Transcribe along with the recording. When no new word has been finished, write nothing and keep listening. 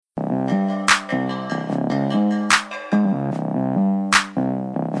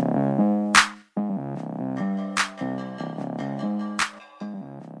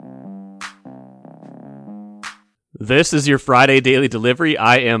This is your Friday Daily Delivery.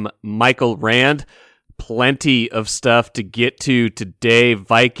 I am Michael Rand. Plenty of stuff to get to today.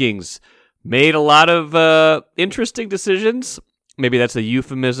 Vikings made a lot of interesting decisions. Maybe that's a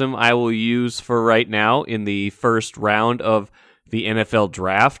euphemism I will use for right now in the first round of the NFL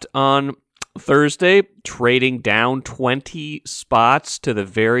draft on Thursday, trading down 20 spots to the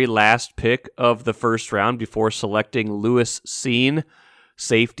very last pick of the first round before selecting Lewis Cine,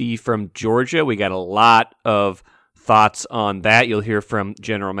 safety from Georgia. We got a lot of thoughts on that. You'll hear from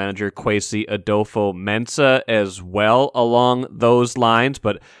General Manager Kwesi Adofo-Mensah as well along those lines,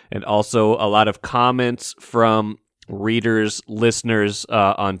 and also a lot of comments from readers, listeners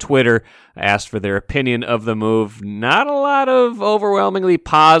on Twitter. I asked for their opinion of the move. Not a lot of overwhelmingly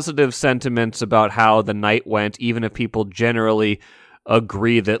positive sentiments about how the night went, even if people generally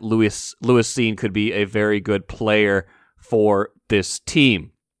agree that Lewis Cine could be a very good player for this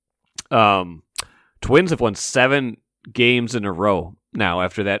team. Twins have won 7 games in a row now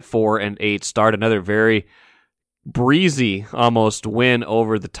after that 4-8 start. Another very breezy almost win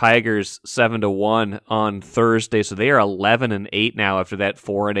over the Tigers 7-1 on Thursday. So they are 11-8 now after that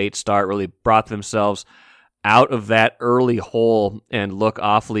 4-8 start. Really brought themselves out of that early hole and look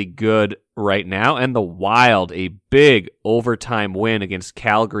awfully good right now. And the Wild, a big overtime win against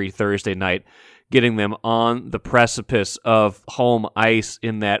Calgary Thursday night, getting them on the precipice of home ice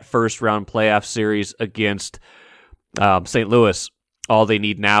in that first-round playoff series against St. Louis. All they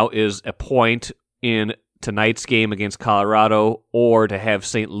need now is a point in tonight's game against Colorado or to have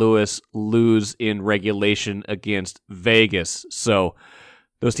St. Louis lose in regulation against Vegas. So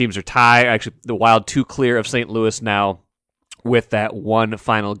those teams are tied. Actually, the Wild 2 clear of St. Louis now with that one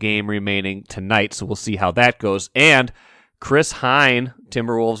final game remaining tonight. So we'll see how that goes. And Chris Hine,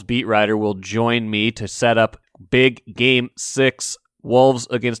 Timberwolves beat writer, will join me to set up big Game 6, Wolves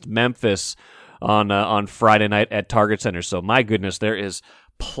against Memphis on Friday night at Target Center. So my goodness, there is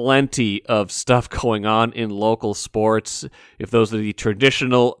plenty of stuff going on in local sports. If those are the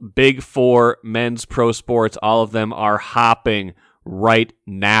traditional Big Four men's pro sports, all of them are hopping right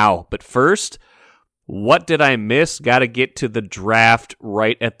now. But first, what did I miss? Got to get to the draft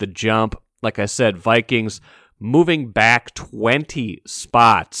right at the jump. Like I said, Vikings moving back 20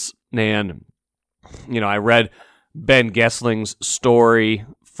 spots. And, I read Ben Gessling's story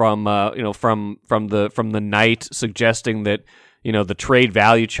from the night suggesting that, the trade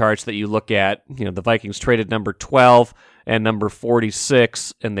value charts that you look at, the Vikings traded number 12 and number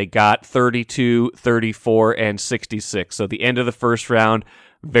 46, and they got 32, 34, and 66. So the end of the first round,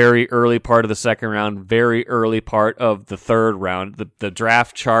 very early part of the second round, very early part of the third round. The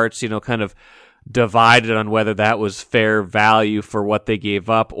draft charts, kind of divided on whether that was fair value for what they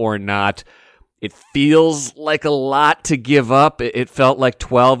gave up or not. It feels like a lot to give up. It felt like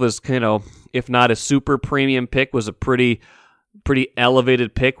 12 is if not a super premium pick, was a pretty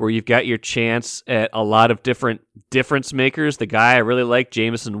elevated pick where you've got your chance at a lot of different difference makers. The guy I really like,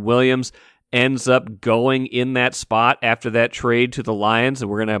 Jameson Williams, ends up going in that spot after that trade to the Lions,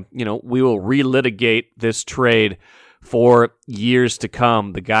 and we're gonna, we will relitigate this trade for years to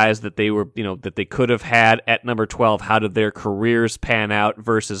come. The guys that they were, that they could have had at number 12, how did their careers pan out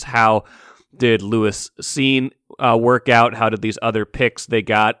versus how did Lewis Cine work out? How did these other picks they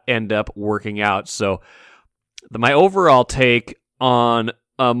got end up working out? So my overall take on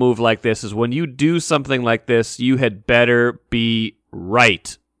a move like this is when you do something like this, you had better be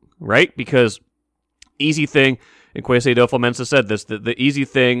right? Because easy thing, and Kwesi Adofo-Mensah said this, the easy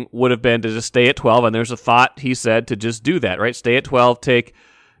thing would have been to just stay at 12, and there's a thought, he said, to just do that, right? Stay at 12, take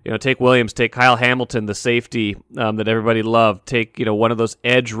Williams, take Kyle Hamilton, the safety that everybody loved, take, one of those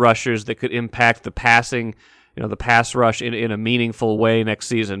edge rushers that could impact the passing, the pass rush in a meaningful way next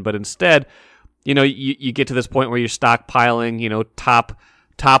season. But instead, you get to this point where you're stockpiling,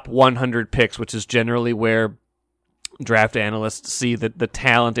 top 100 picks, which is generally where draft analysts see the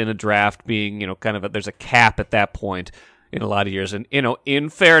talent in a draft being, there's a cap at that point in a lot of years. And, in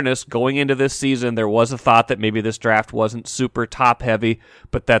fairness, going into this season, there was a thought that maybe this draft wasn't super top heavy,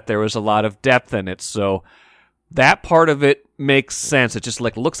 but that there was a lot of depth in it. So that part of it makes sense. It just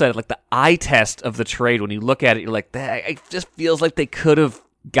looks at it like the eye test of the trade. When you look at it, you're like, that it just feels like they could have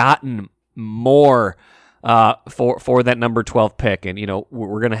gotten more for that number 12 pick. And,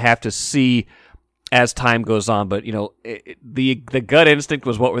 we're going to have to see as time goes on, but the gut instinct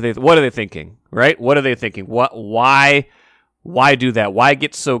was what are they thinking, right? What are they thinking? Why do that? Why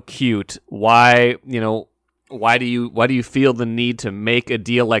get so cute? Why do you feel the need to make a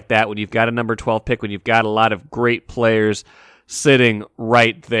deal like that when you've got a number 12 pick, when you've got a lot of great players sitting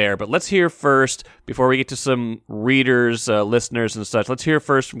right there. But let's hear first, before we get to some readers, listeners, and such, let's hear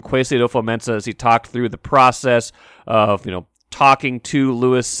first from Kwesi Adofo-Mensah as he talked through the process of, talking to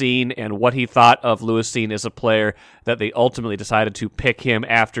Lewis Cine and what he thought of Lewis Cine as a player that they ultimately decided to pick him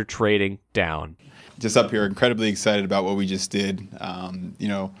after trading down. Just up here, incredibly excited about what we just did.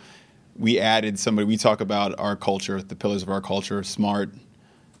 We added somebody. We talk about our culture, the pillars of our culture: smart,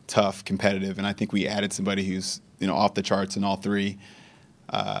 tough, competitive, and I think we added somebody who's off the charts in all three.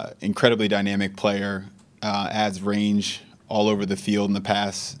 Incredibly dynamic player, adds range all over the field in the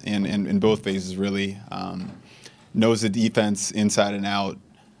pass and in both phases really. Knows the defense inside and out.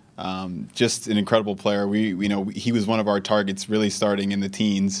 Just an incredible player. He was one of our targets really starting in the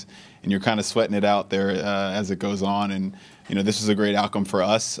teens, and you're kind of sweating it out there as it goes on. And this was a great outcome for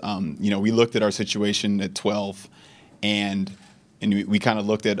us. We looked at our situation at 12, and we kind of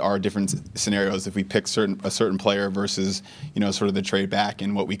looked at our different scenarios if we picked a certain player versus sort of the trade back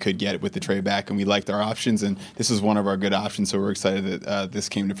and what we could get with the trade back, and we liked our options, and this was one of our good options. So we're excited that this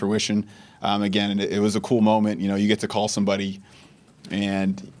came to fruition. Again, it was a cool moment. You get to call somebody,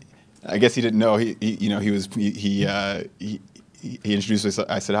 and I guess he didn't know. He introduced us.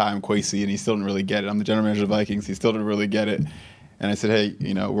 I said, "Hi, I'm Kwesi," and he still didn't really get it. I'm the general manager of the Vikings. He still didn't really get it. And I said, "Hey,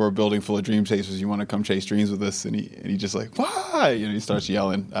 we're a building full of dream chasers. You want to come chase dreams with us?" And he just like, "Why?" He starts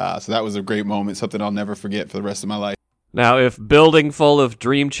yelling. So that was a great moment, something I'll never forget for the rest of my life. Now, if building full of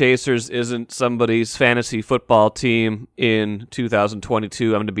dream chasers isn't somebody's fantasy football team in 2022,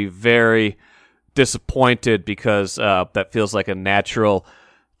 I'm going to be very disappointed because that feels like a natural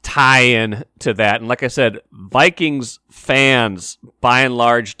tie-in to that. And like I said, Vikings fans, by and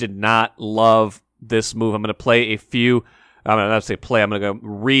large, did not love this move. I'm going to play a few. I'm going to say play. I'm going to go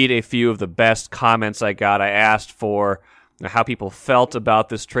read a few of the best comments I got. I asked for how people felt about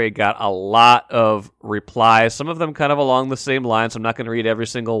this trade. Got a lot of replies. Some of them kind of along the same lines. I'm not going to read every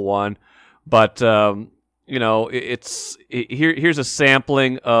single one, but here's a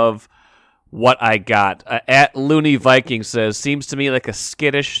sampling of what I got. At Looney Viking says, seems to me like a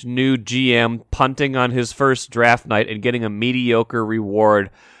skittish new GM punting on his first draft night and getting a mediocre reward.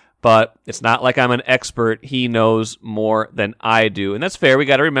 But it's not like I'm an expert. He knows more than I do. And that's fair. We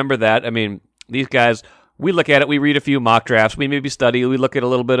got to remember that. I mean, these guys, we look at it, we read a few mock drafts, we maybe study, we look at a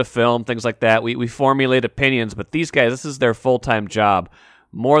little bit of film, things like that. We formulate opinions. But these guys, this is their full-time job.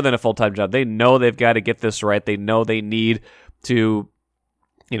 More than a full-time job. They know they've got to get this right. They know they need to,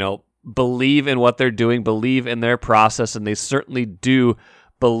 believe in what they're doing, believe in their process, and they certainly do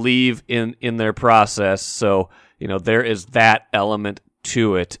believe in their process. So, there is that element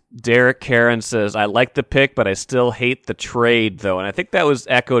to it. Derek Karen says, I like the pick, but I still hate the trade, though. And I think that was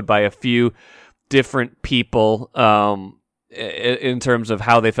echoed by a few different people in terms of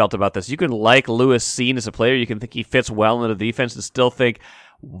how they felt about this. You can like Lewis Cine as a player. You can think he fits well into the defense and still think,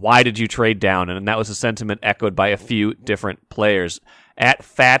 why did you trade down? And that was a sentiment echoed by a few different players. At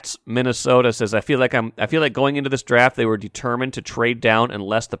Fats Minnesota says, I feel like going into this draft, they were determined to trade down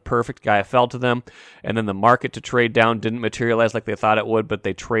unless the perfect guy fell to them, and then the market to trade down didn't materialize like they thought it would, but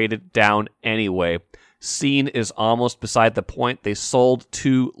they traded down anyway. Cine is almost beside the point. They sold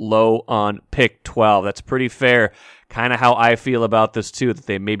too low on pick 12. That's pretty fair. Kind of how I feel about this too, that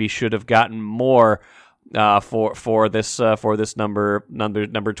they maybe should have gotten more for this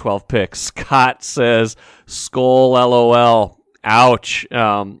number 12 pick. Scott says, "Skull, LOL." Ouch.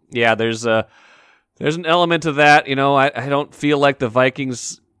 Yeah, there's an element to that. I don't feel like the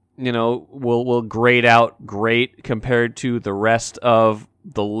Vikings, will grade out great compared to the rest of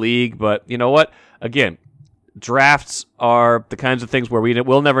the league. But you know what? Again, drafts are the kinds of things where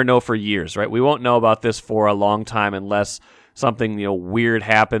we'll never know for years, right? We won't know about this for a long time unless something weird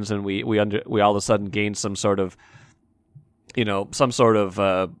happens and we all of a sudden gain some sort of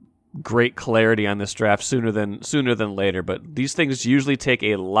great clarity on this draft sooner than later. But these things usually take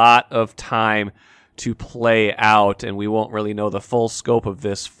a lot of time to play out, and we won't really know the full scope of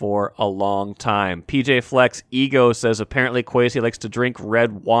this for a long time. PJ Flex Ego says, apparently Kwesi likes to drink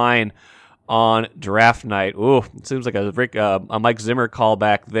red wine on draft night. Ooh, it seems like a Mike Zimmer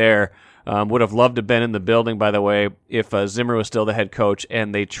callback there. Would have loved to have been in the building, by the way, if Zimmer was still the head coach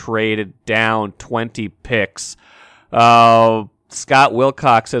and they traded down 20 picks. Scott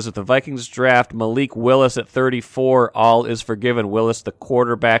Wilcox says, if the Vikings draft Malik Willis at 34, all is forgiven. Willis, the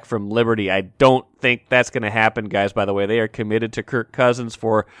quarterback from Liberty. I don't think that's going to happen, guys, by the way. They are committed to Kirk Cousins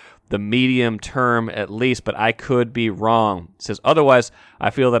for the medium term at least, but I could be wrong. It says, otherwise,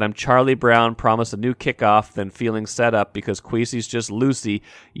 I feel that I'm Charlie Brown, promised a new kickoff, then feeling set up because Kwesi's just Lucy,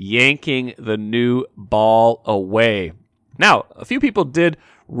 yanking the new ball away. Now, a few people did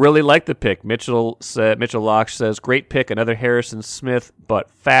really like the pick. Mitchell Lock says, great pick, another Harrison Smith,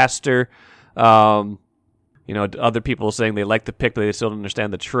 but faster. Other people saying they like the pick, but they still don't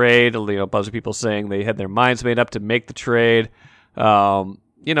understand the trade. Other people saying they had their minds made up to make the trade. So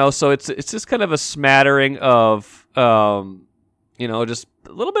it's just kind of a smattering of, just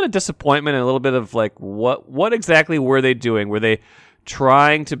a little bit of disappointment and a little bit of like, what exactly were they doing? Were they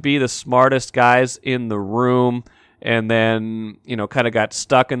trying to be the smartest guys in the room and then, kind of got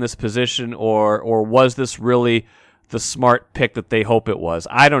stuck in this position, or was this really the smart pick that they hope it was?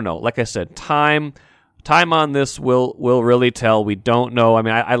 I don't know. Like I said, time on this will really tell. We don't know. I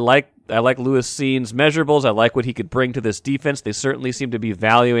mean, I like Lewis Cine's measurables. I like what he could bring to this defense. They certainly seem to be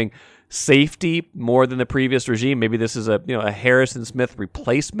valuing safety more than the previous regime. Maybe this is a Harrison Smith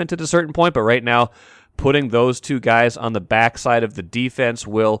replacement at a certain point, but right now, putting those two guys on the backside of the defense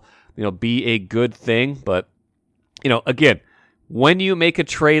will be a good thing. But again, when you make a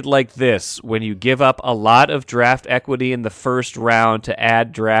trade like this, when you give up a lot of draft equity in the first round to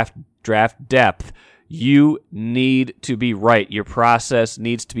add draft depth, you need to be right. Your process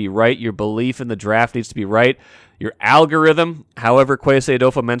needs to be right. Your belief in the draft needs to be right. Your algorithm, however Kwesi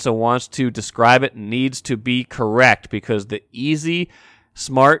Adofo-Mensah wants to describe it, needs to be correct, because the easy,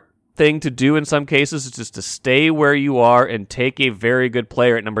 smart thing to do in some cases is just to stay where you are and take a very good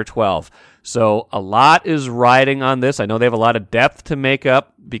player at number 12. So a lot is riding on this. I know they have a lot of depth to make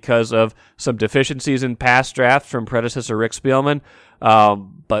up because of some deficiencies in past drafts from predecessor Rick Spielman.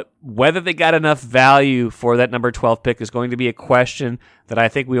 But whether they got enough value for that number 12 pick is going to be a question that I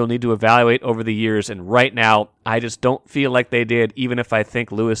think we will need to evaluate over the years. And right now, I just don't feel like they did, even if I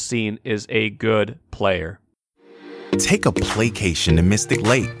think Lewis Cine is a good player. Take a playcation to Mystic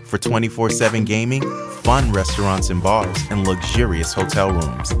Lake for 24/7 gaming, fun restaurants and bars, and luxurious hotel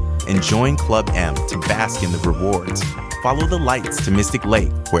rooms. And join Club M to bask in the rewards. Follow the lights to Mystic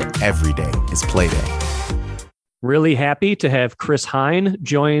Lake, where every day is playday. Really happy to have Chris Hine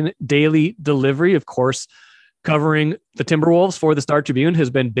join Daily Delivery. Of course, covering the Timberwolves for the Star Tribune has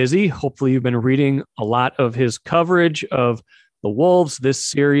been busy. Hopefully you've been reading a lot of his coverage of the Wolves, this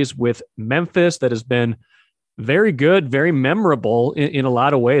series with Memphis that has been very good, very memorable in a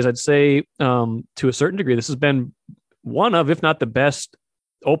lot of ways. I'd say to a certain degree, this has been one of, if not the best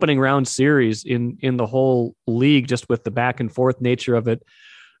opening round series in the whole league, just with the back and forth nature of it.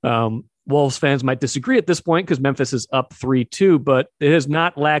 Wolves fans might disagree at this point because Memphis is up 3-2, but it has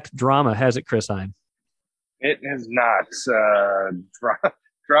not lacked drama, has it, Chris Hine? It has not.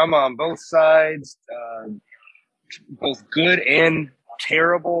 Drama on both sides, both good and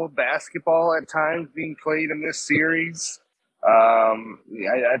terrible basketball at times being played in this series.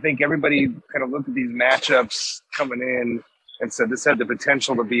 I think everybody kind of looked at these matchups coming in and said this had the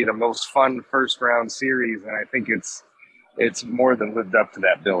potential to be the most fun first round series, and I think it's more than lived up to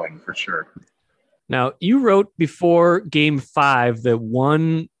that billing for sure. Now, you wrote before Game 5 that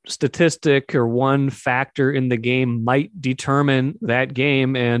one statistic or one factor in the game might determine that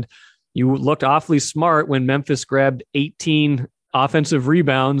game, and you looked awfully smart when Memphis grabbed 18 offensive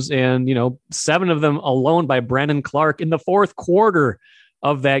rebounds and 7 of them alone by Brandon Clark in the fourth quarter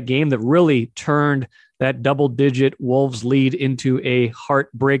of that game that really turned that double-digit Wolves lead into a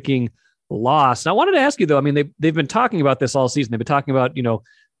heartbreaking loss. Now, I wanted to ask you, though, I mean, they've been talking about this all season. They've been talking about,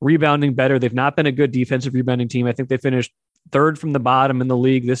 rebounding better. They've not been a good defensive rebounding team. I think they finished third from the bottom in the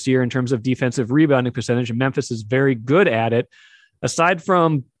league this year in terms of defensive rebounding percentage, and Memphis is very good at it. Aside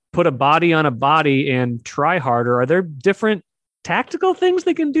from put a body on a body and try harder, are there different tactical things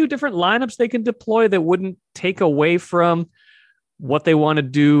they can do, different lineups they can deploy that wouldn't take away from what they want to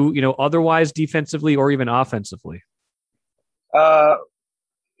do, otherwise defensively or even offensively?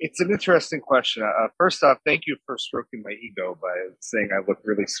 It's an interesting question. First off, thank you for stroking my ego by saying I look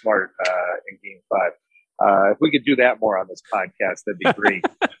really smart in Game 5. If we could do that more on this podcast, that'd be great.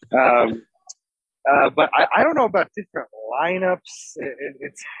 But I don't know about different lineups.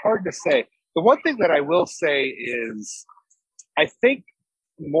 It's hard to say. The one thing that I will say is I think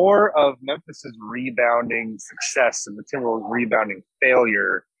more of Memphis's rebounding success and the Timberwolves' rebounding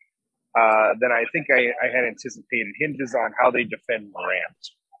failure than I think I had anticipated hinges on how they defend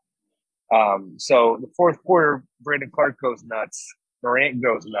Morant. So the fourth quarter, Brandon Clark goes nuts. Morant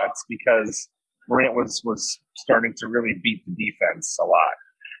goes nuts because Morant was starting to really beat the defense a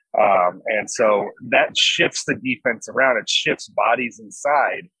lot. And so that shifts the defense around. It shifts bodies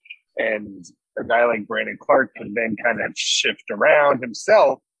inside. And a guy like Brandon Clark can then kind of shift around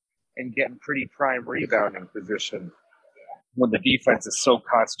himself and get in pretty prime rebounding position when the defense is so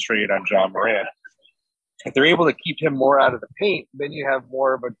concentrated on John Morant. If they're able to keep him more out of the paint, then you have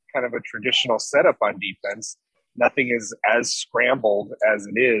more of a kind of a traditional setup on defense. nothing is as scrambled as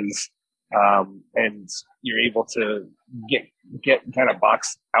it is, and you're able to get kind of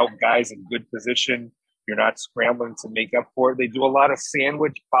box out guys in good position. You're not scrambling to make up for it. They do a lot of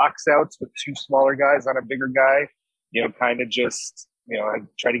sandwich box outs with two smaller guys on a bigger guy. Kind of just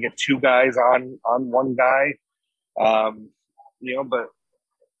try to get two guys on one guy. But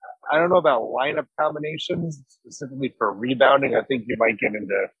I don't know about lineup combinations specifically for rebounding. I think you might get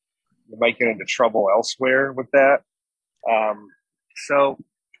into trouble elsewhere with that. So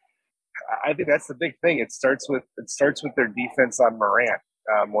I think that's the big thing. It starts with their defense on Morant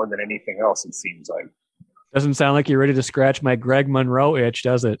more than anything else. It seems like. Doesn't sound like you're ready to scratch my Greg Monroe itch,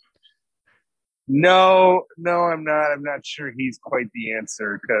 does it? No, I'm not. I'm not sure he's quite the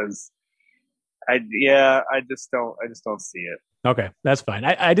answer because I just don't see it. Okay, that's fine.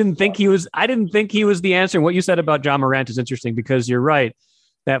 I didn't think he was. I didn't think he was the answer. And what you said about Ja Morant is interesting because you're right.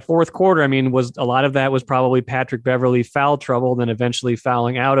 That fourth quarter, was a lot of that was probably Patrick Beverley foul trouble, then eventually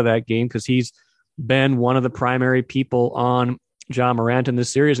fouling out of that game because he's been one of the primary people on Ja Morant in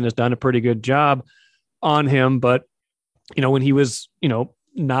this series and has done a pretty good job on him. But when he was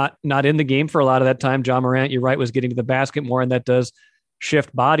not in the game for a lot of that time, Ja Morant, you're right, was getting to the basket more, and that does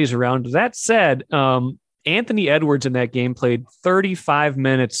shift bodies around. That said, Anthony Edwards in that game played 35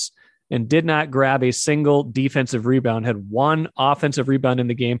 minutes and did not grab a single defensive rebound, had one offensive rebound in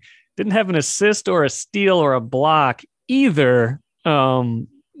the game, didn't have an assist or a steal or a block either. And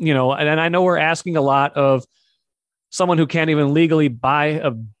I know we're asking a lot of someone who can't even legally buy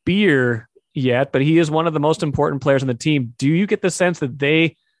a beer yet, but he is one of the most important players on the team. Do you get the sense that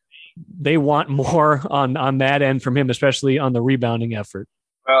they want more on that end from him, especially on the rebounding effort?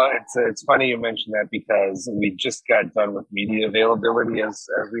 Well, it's funny you mentioned that because we just got done with media availability as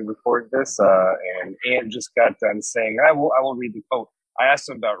we record this, and Ant just got done saying, I will read the quote. I asked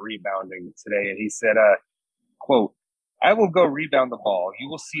him about rebounding today, and he said, quote, "I will go rebound the ball. You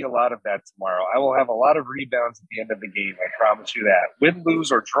will see a lot of that tomorrow. I will have a lot of rebounds at the end of the game. I promise you that. Win,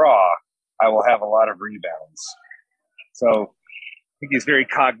 lose, or draw, I will have a lot of rebounds." So I think he's very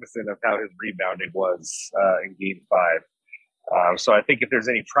cognizant of how his rebounding was in Game 5. So I think if there's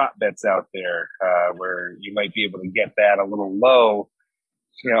any prop bets out there where you might be able to get that a little low,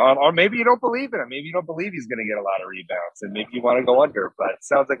 or maybe you don't believe in him. Maybe you don't believe he's going to get a lot of rebounds, and maybe you want to go under. But it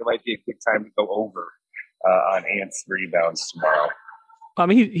sounds like it might be a good time to go over on Ant's rebounds tomorrow.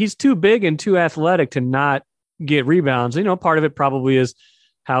 He's too big and too athletic to not get rebounds. Part of it probably is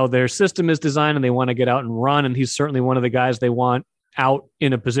how their system is designed, and they want to get out and run. And he's certainly one of the guys they want out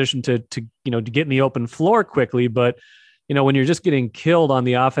in a position to get in the open floor quickly. But when you're just getting killed on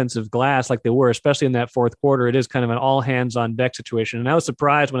the offensive glass like they were, especially in that fourth quarter, it is kind of an all hands on deck situation. And I was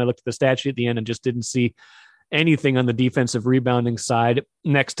surprised when I looked at the stat sheet at the end and just didn't see anything on the defensive rebounding side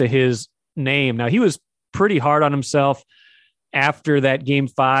next to his name. Now, he was pretty hard on himself after that Game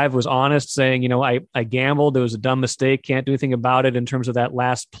 5, was honest, saying, I gambled. It was a dumb mistake. Can't do anything about it in terms of that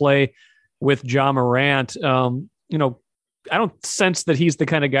last play with Ja Morant. I don't sense that he's the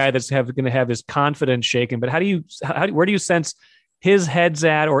kind of guy that's going to have his confidence shaken, but where do you sense his head's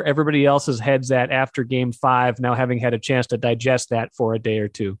at or everybody else's head's at after Game 5, now having had a chance to digest that for a day or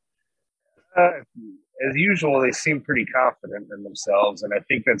two? As usual, they seem pretty confident in themselves, and I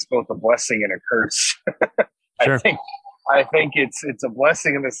think that's both a blessing and a curse. Sure. I think it's a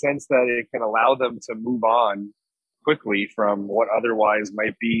blessing in the sense that it can allow them to move on quickly from what otherwise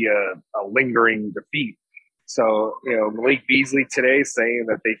might be a lingering defeat. So, Malik Beasley today saying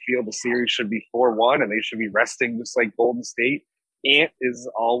that they feel the series should be 4-1 and they should be resting just like Golden State. Ant is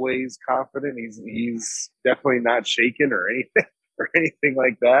always confident. He's definitely not shaken or anything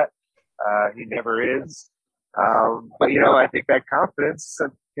like that. He never is. But I think that confidence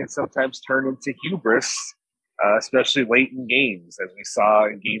can sometimes turn into hubris, especially late in games, as we saw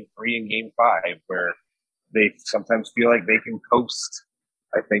in Game 3 and Game 5, where they sometimes feel like they can coast,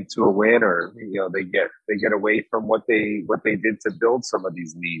 I think, to a win, or they get away from what they did to build some of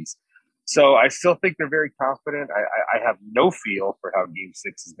these leads. So I still think they're very confident. I have no feel for how Game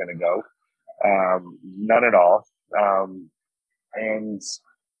 6 is going to go, none at all. And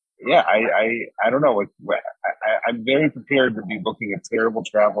yeah, I don't know. I'm very prepared to be booking a terrible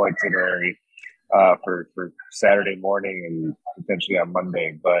travel itinerary for Saturday morning and potentially on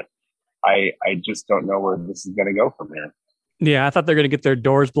Monday, but I just don't know where this is going to go from here. Yeah, I thought they're going to get their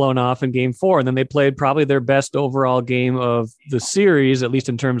doors blown off in Game 4, and then they played probably their best overall game of the series, at least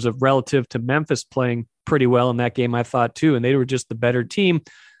in terms of relative to Memphis playing pretty well in that game, I thought, too. And they were just the better team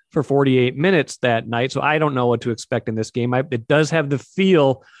for 48 minutes that night. So I don't know what to expect in this game. It does have the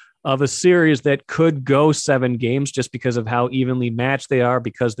feel of a series that could go 7 games just because of how evenly matched they are,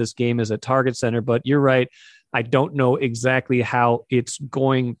 because this game is at Target Center. But you're right. I don't know exactly how it's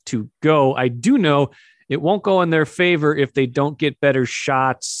going to go. I do know it won't go in their favor if they don't get better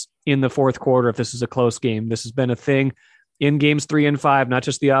shots in the fourth quarter if this is a close game. This has been a thing in games 3 and 5, not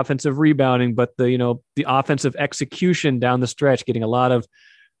just the offensive rebounding, but the offensive execution down the stretch, getting a lot of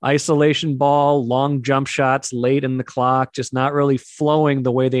isolation ball, long jump shots late in the clock, just not really flowing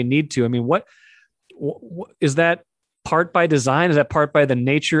the way they need to. I mean, what is that part by design? Is that part by the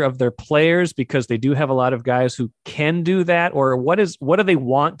nature of their players because they do have a lot of guys who can do that? Or what do they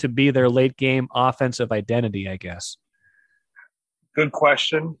want to be their late game offensive identity, I guess? Good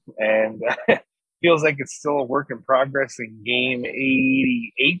question. And feels like it's still a work in progress in game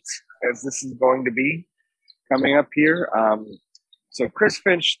 88 as this is going to be coming up here. So Chris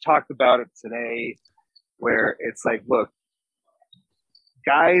Finch talked about it today where it's like, look,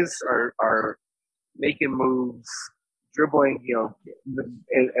 guys are making moves, dribbling,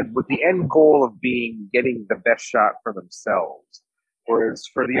 and with the end goal of getting the best shot for themselves. Whereas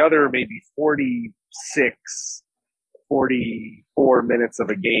for the other maybe 46, 44 minutes of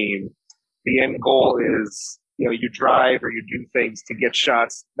a game, the end goal is, you drive or you do things to get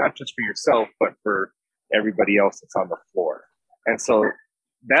shots, not just for yourself, but for everybody else that's on the floor. And so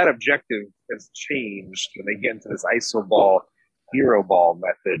that objective has changed when they get into this ISO ball, hero ball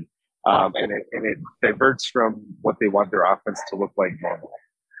method. And it diverts from what they want their offense to look like normally.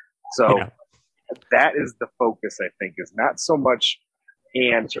 So that is the focus, I think, is not so much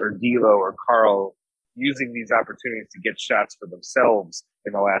Ant or D'Lo or Carl using these opportunities to get shots for themselves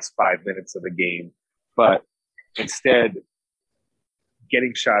in the last 5 minutes of the game, but instead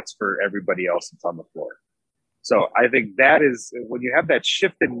getting shots for everybody else that's on the floor. So I think that is, when you have that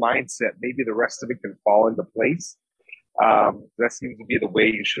shift in mindset, maybe the rest of it can fall into place. That seems to be the way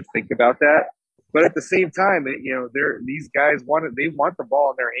you should think about that. But at the same time, these guys want the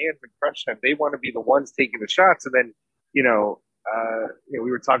ball in their hands in crunch time. They want to be the ones taking the shots. And then,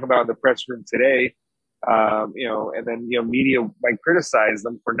 we were talking about in the press room today, and then, media might criticize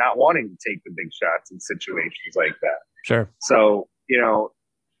them for not wanting to take the big shots in situations like that. Sure. So,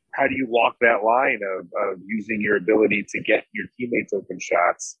 how do you walk that line of using your ability to get your teammates open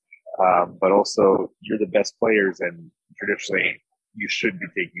shots, but also you're the best players and traditionally you should be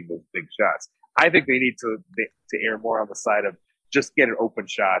taking those big shots. I think they need to err more on the side of just get open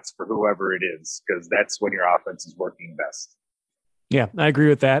shots for whoever it is, because that's when your offense is working best. Yeah, I agree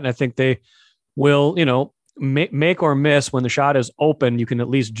with that. And I think they will, make or miss when the shot is open. You can at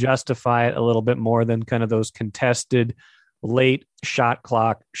least justify it a little bit more than kind of those contested late shot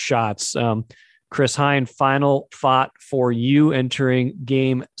clock shots. Chris Hine, final thought for you entering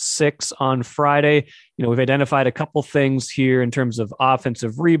game 6 on Friday. We've identified a couple things here in terms of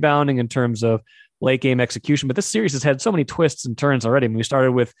offensive rebounding, in terms of late game execution, but this series has had so many twists and turns already. I mean, we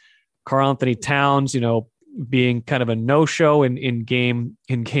started with Karl-Anthony Towns, being kind of a no-show in game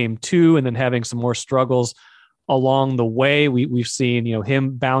 2, and then having some more struggles along the way. We've seen,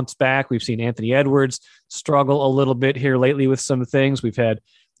 him bounce back. We've seen Anthony Edwards struggle a little bit here lately with some things. We've had,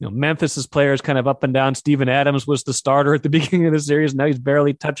 Memphis's players kind of up and down. Steven Adams was the starter at the beginning of the series. Now he's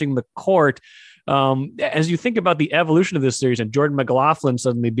barely touching the court. As you think about the evolution of this series and Jordan McLaughlin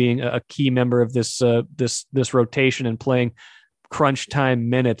suddenly being a key member of this rotation and playing crunch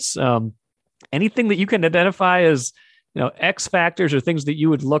time minutes, anything that you can identify as, X factors or things that you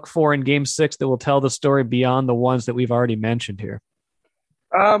would look for in game 6 that will tell the story beyond the ones that we've already mentioned here?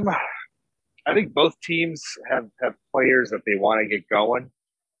 I think both teams have players that they want to get going.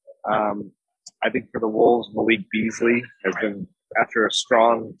 I think for the Wolves, Malik Beasley has been, after a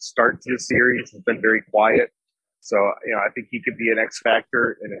strong start to the series, has been very quiet. So, I think he could be an X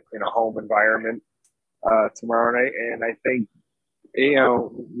factor in a home environment tomorrow night. And I think,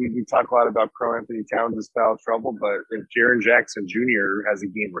 we talk a lot about Karl-Anthony Towns' foul trouble, but if Jaren Jackson Jr. has a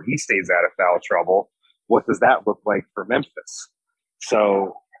game where he stays out of foul trouble, what does that look like for Memphis?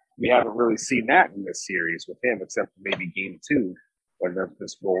 So we haven't really seen that in this series with him, except for maybe game 2 when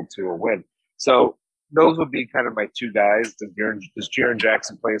Memphis rolled to a win. So those would be kind of my two guys. Does Jaren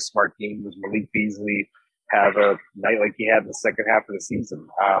Jackson play a smart game? Does Malik Beasley have a night like he had in the second half of the season?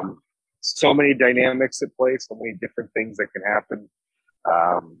 So many dynamics at play, so many different things that can happen.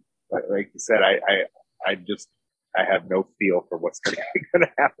 Like you said, I have no feel for what's going to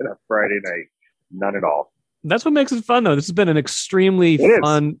happen on Friday night. None at all. That's what makes it fun, though. This has been an extremely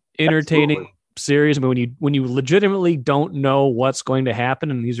fun, entertaining series. I mean, when you legitimately don't know what's going to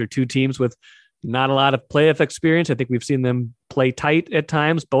happen, and these are two teams with not a lot of playoff experience. I think we've seen them play tight at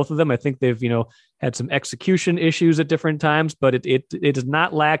times, both of them. I think they've, had some execution issues at different times, but it has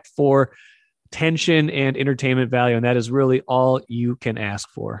not lacked for tension and entertainment value, and that is really all you can ask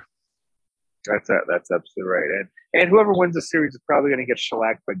for. That's absolutely right. And whoever wins the series is probably going to get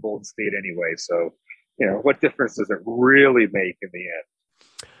shellacked by Golden State anyway. So, what difference does it really make in the end?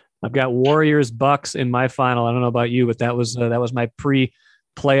 I've got Warriors Bucks in my final. I don't know about you, but that was my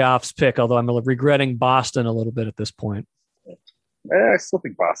pre-playoffs pick. Although I'm regretting Boston a little bit at this point. I still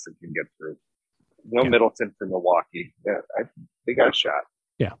think Boston can get through. Middleton for Milwaukee. Yeah, they got a shot.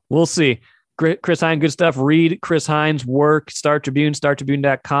 Yeah, we'll see. Chris Hine, good stuff. Read Chris Hine's work, Star Tribune,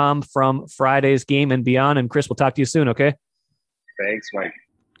 StarTribune.com from Friday's game and beyond. And Chris, we'll talk to you soon, okay? Thanks, Mike.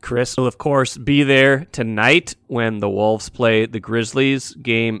 Chris will, of course, be there tonight when the Wolves play the Grizzlies,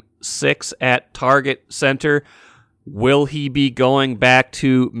 Game 6 at Target Center. Will he be going back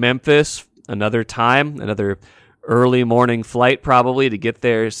to Memphis another time, another early morning flight probably to get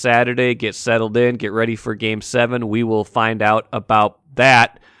there Saturday, get settled in, get ready for Game 7? We will find out about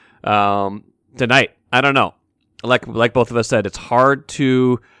that tonight. I don't know. Like both of us said, it's hard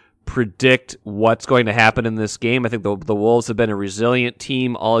to predict what's going to happen in this game. I think the Wolves have been a resilient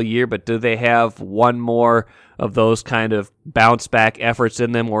team all year, but do they have one more of those kind of bounce back efforts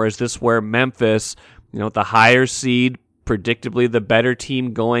in them, or is this where Memphis, the higher seed, predictably the better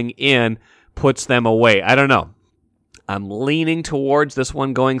team going in, puts them away? I don't know. I'm leaning towards this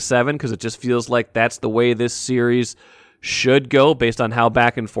one going 7 because it just feels like that's the way this series should go based on how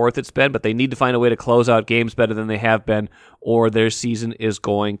back and forth it's been, but they need to find a way to close out games better than they have been, or their season is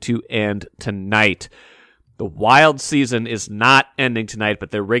going to end tonight. The Wild season is not ending tonight,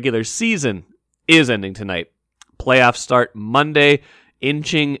 but their regular season is ending tonight. Playoffs start Monday,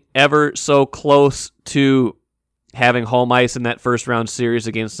 inching ever so close to having home ice in that first round series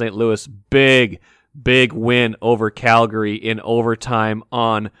against St. Louis. Big win over Calgary in overtime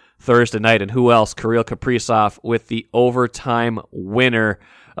on Thursday night. And who else? Kirill Kaprizov with the overtime winner.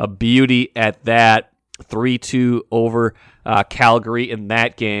 A beauty at that. 3-2 over Calgary in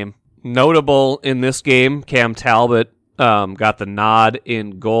that game. Notable in this game, Cam Talbot got the nod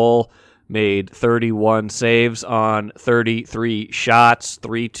in goal, made 31 saves on 33 shots,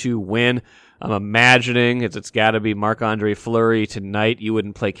 3-2 win. I'm imagining it's got to be Marc-Andre Fleury tonight. You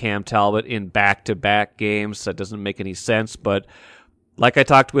wouldn't play Cam Talbot in back-to-back games. That doesn't make any sense. But like I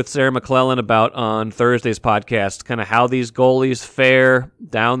talked with Sarah McClellan about on Thursday's podcast, kind of how these goalies fare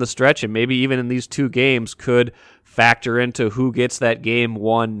down the stretch, and maybe even in these two games could factor into who gets that Game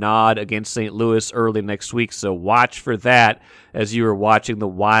 1 nod against St. Louis early next week. So watch for that as you are watching the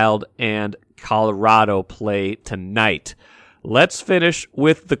Wild and Colorado play tonight. Let's finish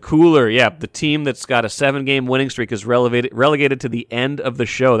with the cooler. Yeah, the team that's got a 7-game winning streak is relegated to the end of the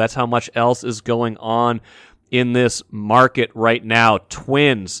show. That's how much else is going on in this market right now.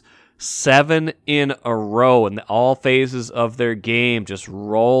 Twins, 7 in a row in all phases of their game, just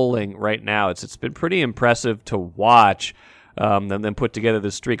rolling right now. It's been pretty impressive to watch them put together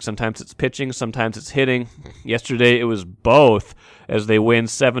this streak. Sometimes it's pitching, sometimes it's hitting. Yesterday it was both as they win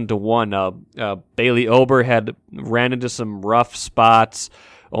 7-1. Bailey Ober ran into some rough spots,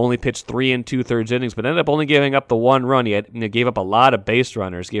 only pitched 3 2/3 innings, but ended up only giving up the 1 run. He gave up a lot of base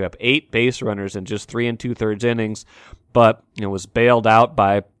runners, gave up 8 base runners in just 3 2/3 innings, but was bailed out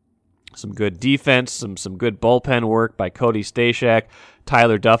by some good defense, some good bullpen work by Cody Stashak,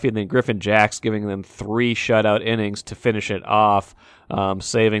 Tyler Duffy, and then Griffin Jacks giving them 3 shutout innings to finish it off,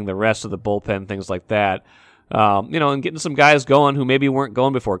 saving the rest of the bullpen, things like that. And getting some guys going who maybe weren't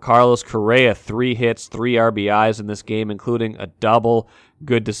going before. Carlos Correa, 3 hits, 3 RBIs in this game, including a double.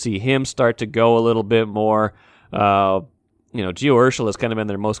 Good to see him start to go a little bit more. Gio Urshela has kind of been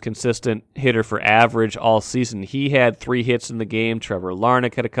their most consistent hitter for average all season. He had 3 hits in the game. Trevor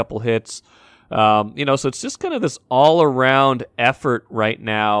Larnach had a couple hits. So it's just kind of this all-around effort right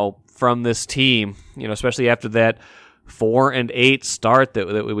now from this team, especially after that 4-8 start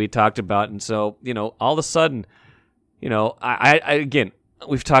that we talked about. And so, all of a sudden, I again,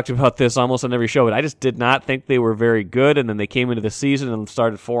 we've talked about this almost on every show, but I just did not think they were very good. And then they came into the season and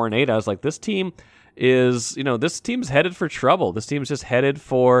started 4-8. I was like, this team is, this team's headed for trouble. This team's just headed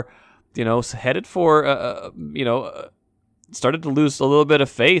for, started to lose a little bit of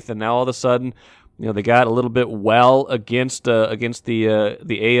faith. And now all of a sudden, they got a little bit well against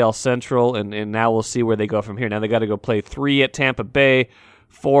the AL Central, and now we'll see where they go from here. Now they got to go play 3 at Tampa Bay,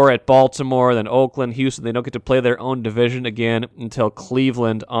 4 at Baltimore, then Oakland, Houston. They don't get to play their own division again until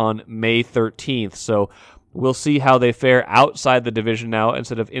Cleveland on May 13th. So we'll see how they fare outside the division now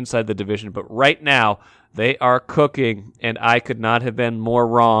instead of inside the division. But right now they are cooking, and I could not have been more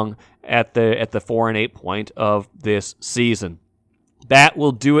wrong at the 4-8 point of this season. That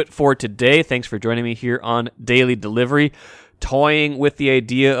will do it for today. Thanks for joining me here on Daily Delivery. toying with the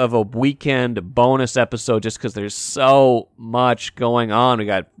idea of a weekend bonus episode just because there's so much going on. We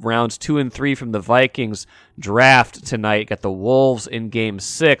got rounds 2 and 3 from the Vikings draft tonight. Got the Wolves in Game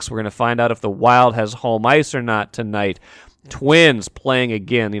 6. We're going to find out if the Wild has home ice or not tonight. Twins playing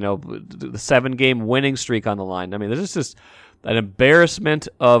again, the 7-game winning streak on the line. I mean, this is just an embarrassment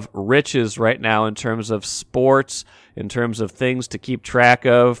of riches right now in terms of sports, in terms of things to keep track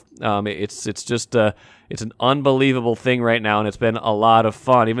of. It's just it's an unbelievable thing right now, and it's been a lot of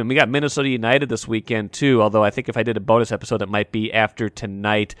fun. Even we got Minnesota United this weekend too, although I think if I did a bonus episode, it might be after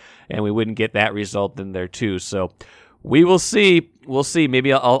tonight, and we wouldn't get that result in there too. So we will see. We'll see.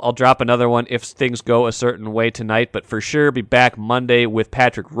 Maybe I'll drop another one if things go a certain way tonight, but for sure be back Monday with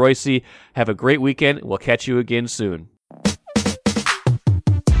Patrick Royce. Have a great weekend. We'll catch you again soon.